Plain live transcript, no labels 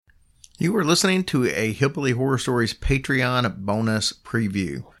You are listening to a Hillbilly Horror Stories Patreon bonus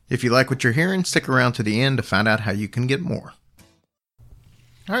preview. If you like what you're hearing, stick around to the end to find out how you can get more.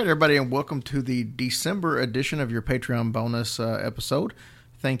 All right, everybody, and welcome to the December edition of your Patreon bonus episode.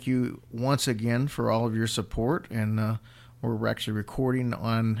 Thank you once again for all of your support, and we're actually recording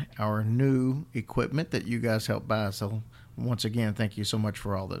on our new equipment that you guys helped buy, so once again, thank you so much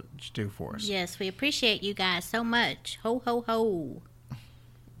for all that you do for us. Yes, we appreciate you guys so much. Ho, ho, ho.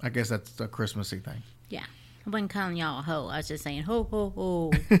 I guess that's a Christmassy thing. Yeah. I wasn't calling y'all a hoe. I was just saying ho, ho,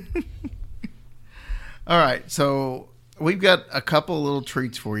 ho. All right. So we've got a couple little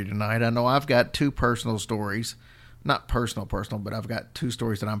treats for you tonight. I know I've got two personal stories. Not personal, but I've got two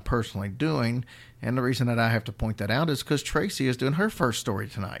stories that I'm personally doing. And the reason that I have to point that out is because Tracy is doing her first story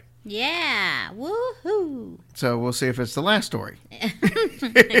tonight. Yeah. Woohoo. So we'll see if it's the last story.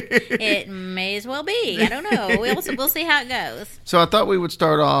 It may as well be. I don't know. We'll see how it goes. So I thought we would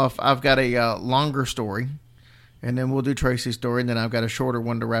start off. I've got a longer story, and then we'll do Tracy's story, and then I've got a shorter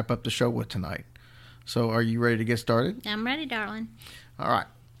one to wrap up the show with tonight. So are you ready to get started? I'm ready, darling. All right.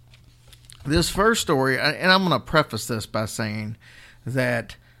 This first story, and I'm going to preface this by saying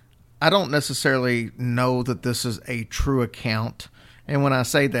that I don't necessarily know that this is a true account. And when I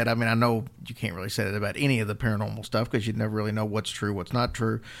say that, I mean, I know you can't really say that about any of the paranormal stuff because you never really know what's true, what's not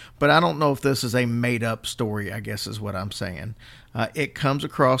true. But I don't know if this is a made-up story, I guess is what I'm saying. It comes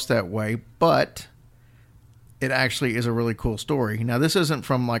across that way, but it actually is a really cool story. Now, this isn't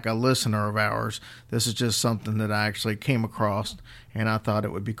from like a listener of ours. This is just something that I actually came across, and I thought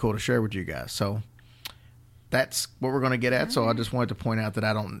it would be cool to share with you guys. So that's what we're going to get at. So I just wanted to point out that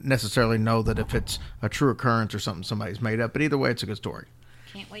I don't necessarily know that if it's a true occurrence or something somebody's made up. But either way, it's a good story.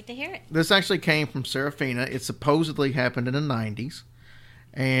 Can't wait to hear it. This actually came from Serafina. It supposedly happened in the 90s.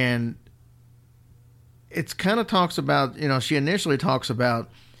 And it kind of talks about, she initially talks about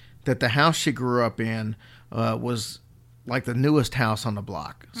that the house she grew up in was like the newest house on the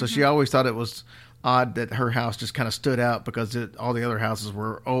block. So she always thought it was odd that her house just kind of stood out because all the other houses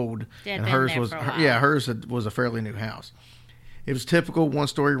were old, and hers was was a fairly new house. It was typical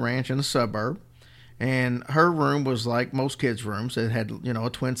one-story ranch in a suburb, and her room was like most kids' rooms. It had a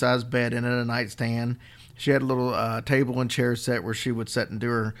twin-size bed in it, a nightstand. She had a little table and chair set where she would sit and do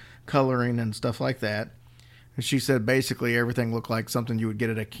her coloring and stuff like that. And she said basically everything looked like something you would get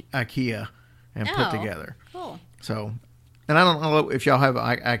at IKEA and put together. Cool. So, and I don't know if y'all have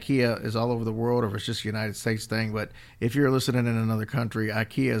IKEA is all over the world or if it's just a United States thing, but if you're listening in another country,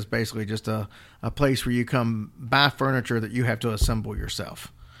 IKEA is basically just a place where you come buy furniture that you have to assemble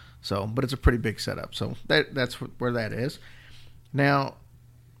yourself. So, but it's a pretty big setup. So that's where that is. Now,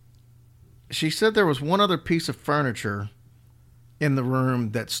 she said there was one other piece of furniture in the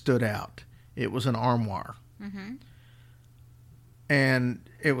room that stood out. It was an armoire. Mm-hmm. And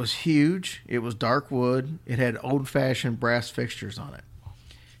it was huge. It was dark wood. It had old-fashioned brass fixtures on it.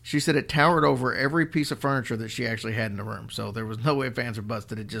 She said it towered over every piece of furniture that she actually had in the room. So there was no ifs, ands, or buts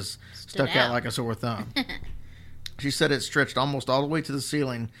that it just stuck out like a sore thumb. She said it stretched almost all the way to the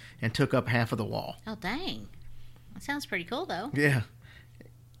ceiling and took up half of the wall. Oh, dang. That sounds pretty cool, though. Yeah.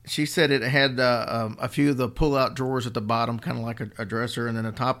 She said it had a few of the pull-out drawers at the bottom, kind of like a dresser, and then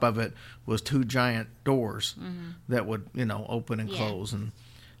the top of it was two giant doors that would, open and close. And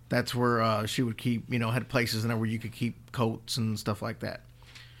that's where she would keep, had places in there where you could keep coats and stuff like that.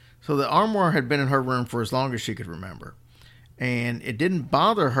 So the armoire had been in her room for as long as she could remember. And it didn't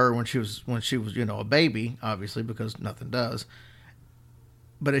bother her when she was a baby, obviously, because nothing does.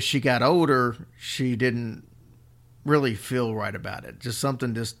 But as she got older, she didn't really feel right about it.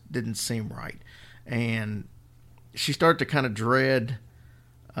 Something just didn't seem right. And she started to kind of dread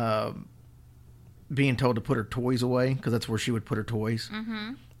being told to put her toys away, because that's where she would put her toys,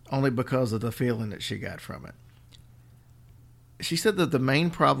 only because of the feeling that she got from it. She said that the main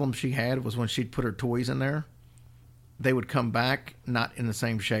problem she had was when she'd put her toys in there, they would come back not in the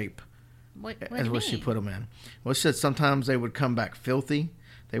same shape as what she put them in. Well, she said sometimes they would come back filthy.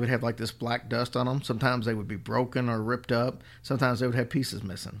 They would have like this black dust on them. Sometimes they would be broken or ripped up. Sometimes they would have pieces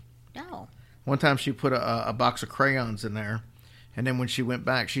missing. Oh. One time she put a box of crayons in there, and then when she went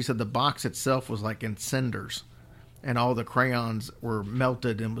back, she said the box itself was like in cinders, and all the crayons were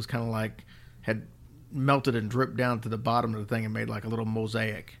melted and was kind of like had melted and dripped down to the bottom of the thing and made like a little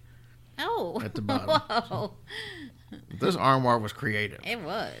mosaic. Oh. At the bottom. Whoa. This armoire was creative. It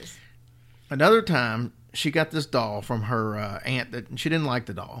was. Another time, she got this doll from her aunt that she didn't like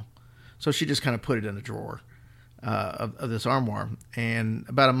the doll. So she just kind of put it in a drawer of this armoire. And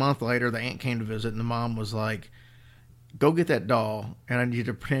about a month later, the aunt came to visit, and the mom was like, go get that doll, and I need you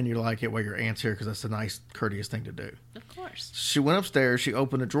to pretend you like it while your aunt's here, because that's a nice, courteous thing to do. Of course. She went upstairs, she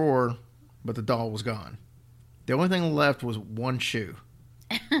opened a drawer, but the doll was gone. The only thing left was one shoe.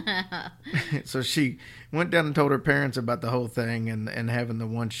 So she went down and told her parents about the whole thing and having the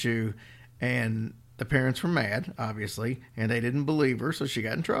one shoe. And the parents were mad, obviously, and they didn't believe her, so she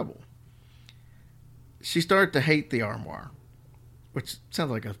got in trouble. She started to hate the armoire, which sounds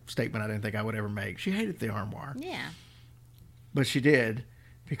like a statement I didn't think I would ever make. She hated the armoire. Yeah. But she did,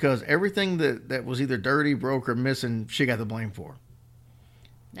 because everything that was either dirty, broke, or missing, she got the blame for.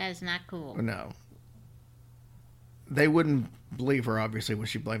 That is not cool. No. They wouldn't believe her, obviously, when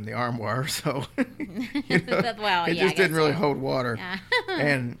she blamed the armoire, so Well, it yeah, just didn't really so. hold water.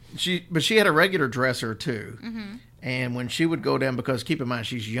 Yeah. But she had a regular dresser too, and when she would go down, because keep in mind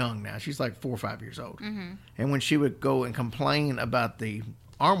she's young now, she's like 4 or 5 years old, and when she would go and complain about the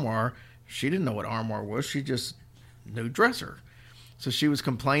armoire, she didn't know what armoire was. She just knew dresser, so she was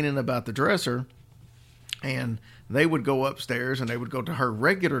complaining about the dresser. And they would go upstairs and they would go to her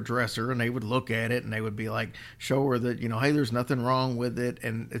regular dresser and they would look at it and they would be like, show her that, hey, there's nothing wrong with it.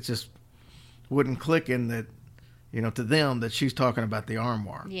 And it just wouldn't click in that, to them that she's talking about the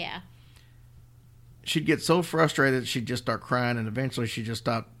armoire. Yeah. She'd get so frustrated she'd just start crying, and eventually she just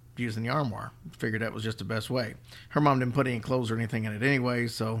stopped using the armoire. Figured that was just the best way. Her mom didn't put any clothes or anything in it anyway,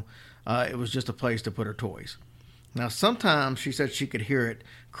 so it was just a place to put her toys. Now, sometimes she said she could hear it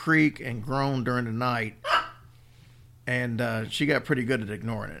creak and groan during the night, and she got pretty good at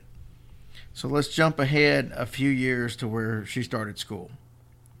ignoring it. So let's jump ahead a few years to where she started school.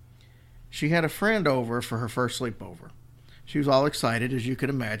 She had a friend over for her first sleepover. She was all excited, as you could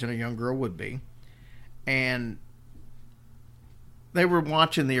imagine a young girl would be. And they were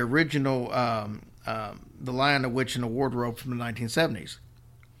watching the original The Lion, the Witch, and the Wardrobe from the 1970s.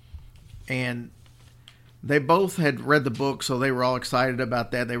 And they both had read the book, so they were all excited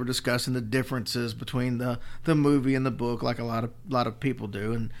about that. They were discussing the differences between the movie and the book, like a lot of people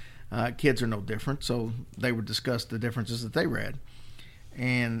do, and kids are no different. So they would discuss the differences that they read,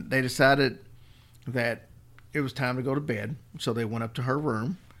 and they decided that it was time to go to bed. So they went up to her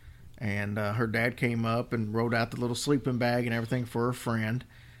room, and her dad came up and rolled out the little sleeping bag and everything for her friend.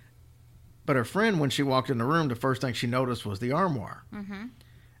 But her friend, when she walked in the room, the first thing she noticed was the armoire,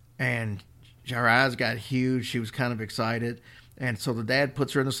 and her eyes got huge. She was kind of excited. And so the dad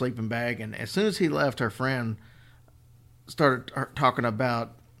puts her in the sleeping bag. And as soon as he left, her friend started talking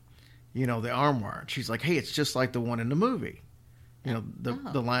about, the armoire. She's like, hey, it's just like the one in the movie.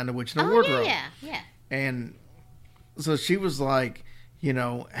 The Lion, the Witch, and the Wardrobe. Yeah. And so she was like,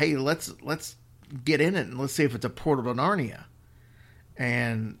 hey, let's get in it and let's see if it's a portal to Narnia.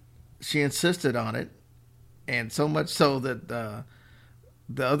 And she insisted on it. And so much so that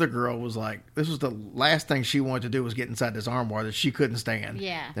the other girl was like, this was the last thing she wanted to do was get inside this armoire that she couldn't stand.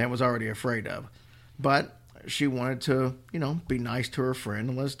 Yeah. And was already afraid of. But she wanted to, be nice to her friend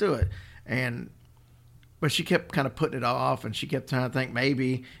and let's do it. But she kept kind of putting it off, and she kept trying to think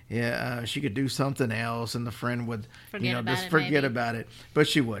maybe she could do something else, and the friend would, just forget about it. But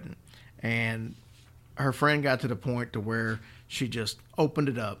she wouldn't. And her friend got to the point to where she just opened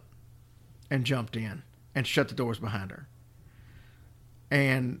it up and jumped in and shut the doors behind her.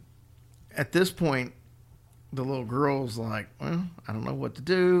 And at this point, the little girl's like, well, I don't know what to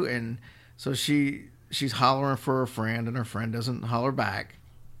do. And so she's hollering for her friend, and her friend doesn't holler back.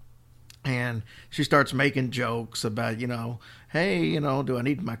 And she starts making jokes about, hey, do I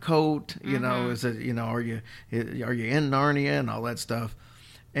need my coat? Is it, are you in Narnia and all that stuff?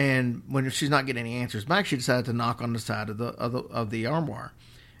 And when she's not getting any answers back, she decided to knock on the side of the armoire.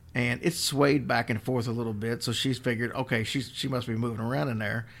 And it swayed back and forth a little bit, so she's figured, okay, she must be moving around in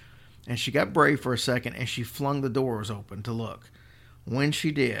there. And she got brave for a second, and she flung the doors open to look. When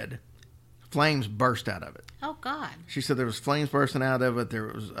she did, flames burst out of it. Oh, God. She said there was flames bursting out of it. There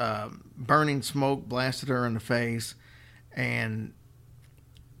was burning smoke blasted her in the face. And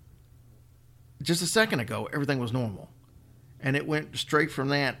just a second ago, everything was normal. And it went straight from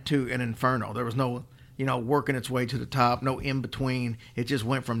that to an inferno. There was no working its way to the top, no in between. It just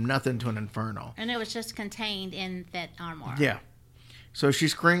went from nothing to an inferno. And it was just contained in that armoire. Yeah. So she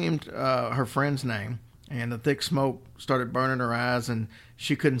screamed her friend's name, and the thick smoke started burning her eyes, and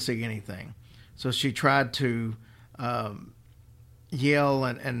she couldn't see anything. So she tried to yell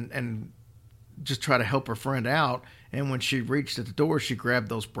and just try to help her friend out. And when she reached at the door, she grabbed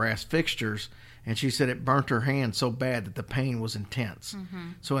those brass fixtures, and she said it burnt her hand so bad that the pain was intense.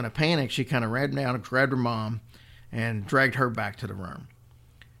 So in a panic, she kind of ran down and grabbed her mom and dragged her back to the room.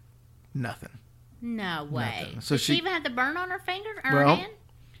 Nothing. No way. Nothing. So Did she even have the burn on her finger or her Well, hand?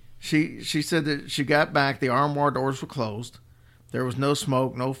 She said that she got back, the armoire doors were closed. There was no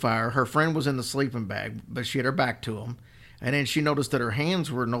smoke, no fire. Her friend was in the sleeping bag, but she had her back to him. And then she noticed that her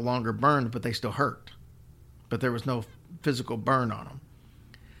hands were no longer burned, but they still hurt. But there was no physical burn on them.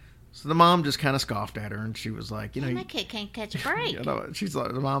 So the mom just kind of scoffed at her, and she was like, you know, that kid can't catch a break. You know, she's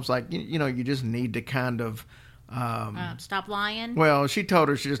like, the mom's like, you know, you just need to kind of stop lying. Well, she told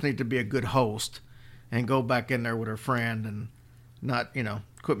her she just needed to be a good host and go back in there with her friend and not, you know,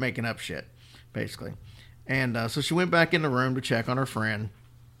 quit making up shit, basically. And so she went back in the room to check on her friend,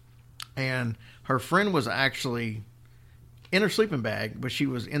 and her friend was actually in her sleeping bag, but she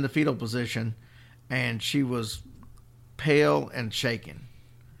was in the fetal position, and she was pale and shaking.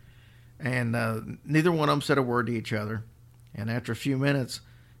 And neither one of them said a word to each other. And after a few minutes,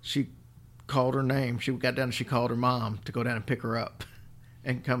 she called her name. She got down and she called her mom to go down and pick her up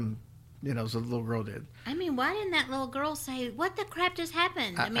and come, you know, so the little girl did. I mean, why didn't that little girl say, what the crap just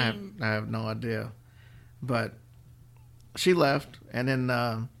happened? I have no idea. But she left, and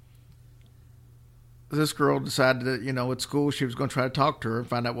then this girl decided that, you know, at school she was going to try to talk to her and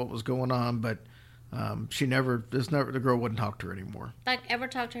find out what was going on, but the girl wouldn't talk to her anymore. Like, ever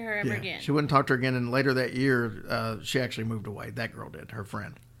talk to her ever again? She wouldn't talk to her again, and later that year, she actually moved away. That girl did, her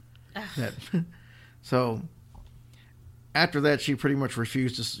friend. So after that, she pretty much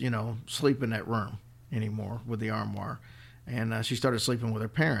refused to, you know, sleep in that room anymore with the armoire, and she started sleeping with her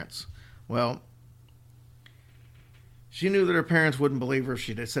parents. Well, she knew that her parents wouldn't believe her if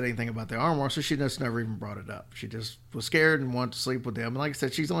she said anything about the armoire, so she just never even brought it up. She just was scared and wanted to sleep with them. And like I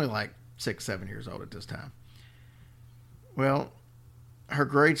said, she's only like 6, 7 years old at this time. Well, her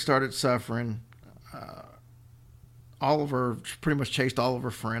grades started suffering. She pretty much chased all of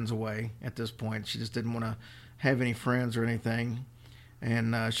her friends away at this point. She just didn't want to have any friends or anything.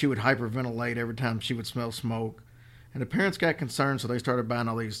 And she would hyperventilate every time she would smell smoke. And the parents got concerned, so they started buying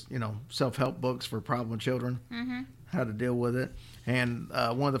all these, you know, self-help books for problem children, how to deal with it. And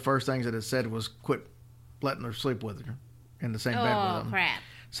one of the first things that it said was quit letting her sleep with her in the same bed with them. Oh, crap.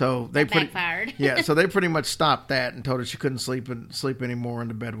 So they backfired. So they pretty much stopped that and told her she couldn't sleep anymore in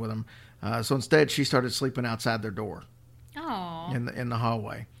the bed with them. So instead, she started sleeping outside their door. Oh. In the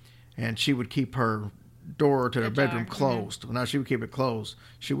hallway, and she would keep her door to her bedroom closed. Now she would keep it closed.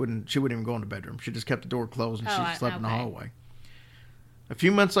 She wouldn't even go in the bedroom. She just kept the door closed, and she slept in the hallway. A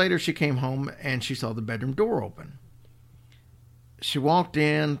few months later, she came home and she saw the bedroom door open. She walked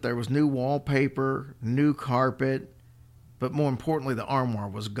in. There was new wallpaper, new carpet, but more importantly, the armoire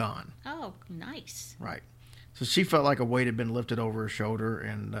was gone. Oh, nice. Right. So she felt like a weight had been lifted over her shoulder,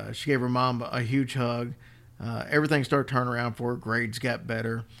 and she gave her mom a huge hug. Everything started turning around for her. Grades got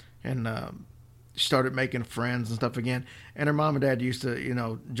better, and she started making friends and stuff again. And her mom and dad used to, you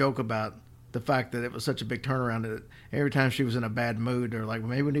know, joke about the fact that it was such a big turnaround that every time she was in a bad mood, they're like, well,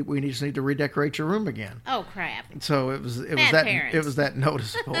 maybe we just need to redecorate your room again. Oh, crap. So it was that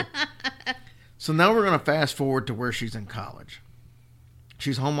noticeable. So now we're going to fast forward to where she's in college.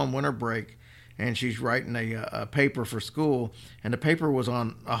 She's home on winter break, and she's writing a paper for school, and the paper was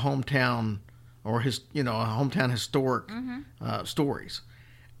on a hometown or a hometown historic stories.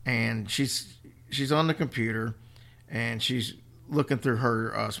 And she's on the computer, and she's looking through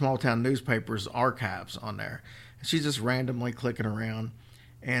her small town newspaper's archives on there. She's just randomly clicking around,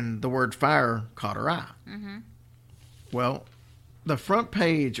 and the word fire caught her eye. Well, the front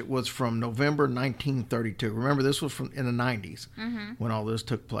page was from November 1932. Remember, this was in the 90s when all this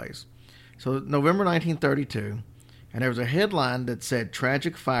took place. So November 1932, and there was a headline that said,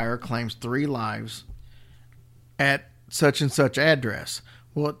 "Tragic fire claims 3 lives at such and such address."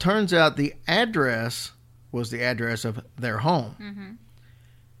 Well, it turns out the address was the address of their home.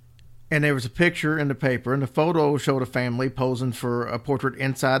 And there was a picture in the paper, and the photo showed a family posing for a portrait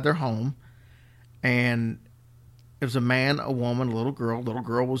inside their home. And it was a man, a woman, a little girl. The little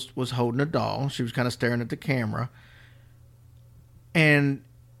girl was holding a doll. She was kind of staring at the camera. And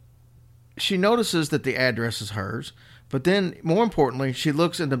she notices that the address is hers. But then, more importantly, she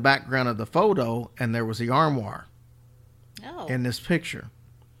looks in the background of the photo, and there was the armoire in this picture.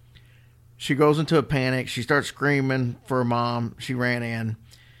 She goes into a panic. She starts screaming for her mom. She ran in.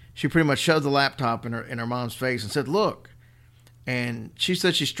 She pretty much shoved the laptop in her mom's face and said, "Look." And she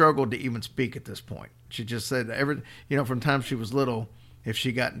said she struggled to even speak at this point. She just said from the time she was little, if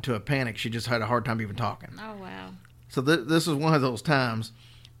she got into a panic, she just had a hard time even talking. Oh, wow. So this is one of those times.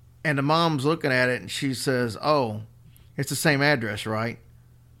 And the mom's looking at it, and she says, "Oh, it's the same address, right?"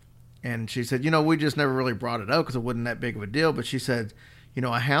 And she said, "We just never really brought it up because it wasn't that big of a deal." But she said,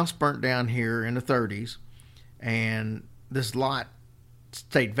 a house burnt down here in the 30s, and this lot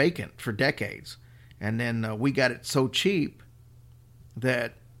stayed vacant for decades. And then we got it so cheap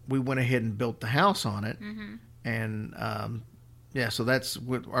that we went ahead and built the house on it. And Yeah, so that's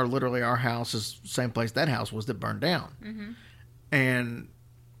what literally our house is the same place that house was that burned down. Mm-hmm. And,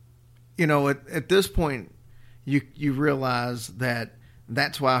 you know, at this point, you realize that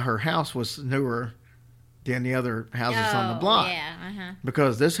that's why her house was newer than the other houses on the block. Yeah, uh-huh.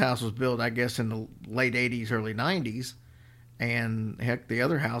 Because this house was built, I guess, in the late 80s, early 90s. And, heck, the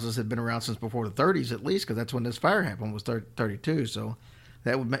other houses had been around since before the 30s at least, because that's when this fire happened, was 32. So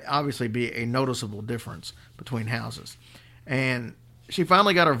that would obviously be a noticeable difference between houses. And she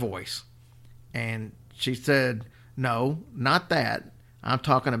finally got her voice. And she said, no, not that. I'm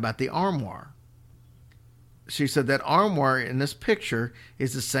talking about the armoire. She said that armoire in this picture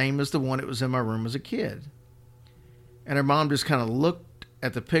is the same as the one that was in my room as a kid. And her mom just kind of looked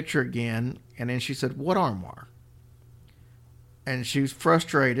at the picture again, and then she said, what armoire? And she was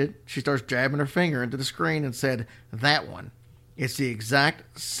frustrated. She starts jabbing her finger into the screen and said, that one. It's the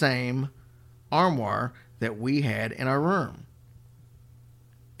exact same armoire that we had in our room.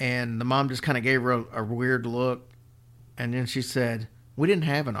 And the mom just kind of gave her a weird look. And then she said, we didn't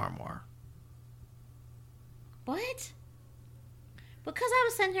have an armoire. What? Because I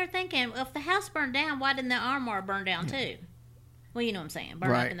was sitting here thinking, if the house burned down, why didn't the armoire burn down too? Well, you know what I'm saying.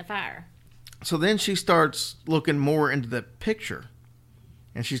 Burn up in the fire. So then she starts looking more into the picture.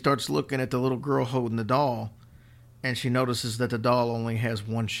 And she starts looking at the little girl holding the doll. And she notices that the doll only has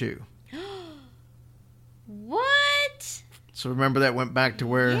one shoe. What? So remember that went back to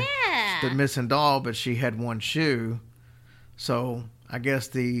where the missing doll, but she had one shoe. So I guess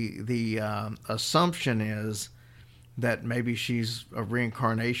the assumption is that maybe she's a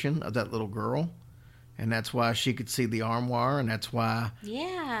reincarnation of that little girl. And that's why she could see the armoire. And that's why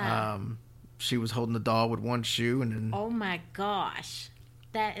she was holding the doll with one shoe. And then, oh my gosh.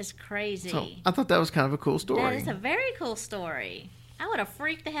 That is crazy. So I thought that was kind of a cool story. That is a very cool story. I would have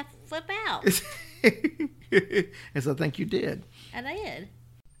freaked to flip out. Yes, I think you did. I did.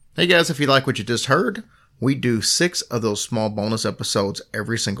 Hey guys, if you like what you just heard, we do 6 of those small bonus episodes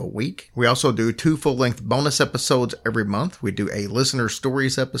every single week. We also do 2 full-length bonus episodes every month. We do a listener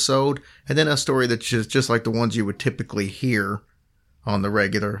stories episode, and then a story that's just like the ones you would typically hear on the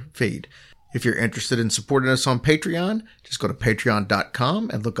regular feed. If you're interested in supporting us on Patreon, just go to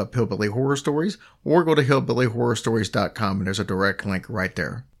patreon.com and look up Hillbilly Horror Stories, or go to hillbillyhorrorstories.com and there's a direct link right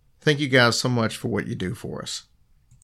there. Thank you guys so much for what you do for us.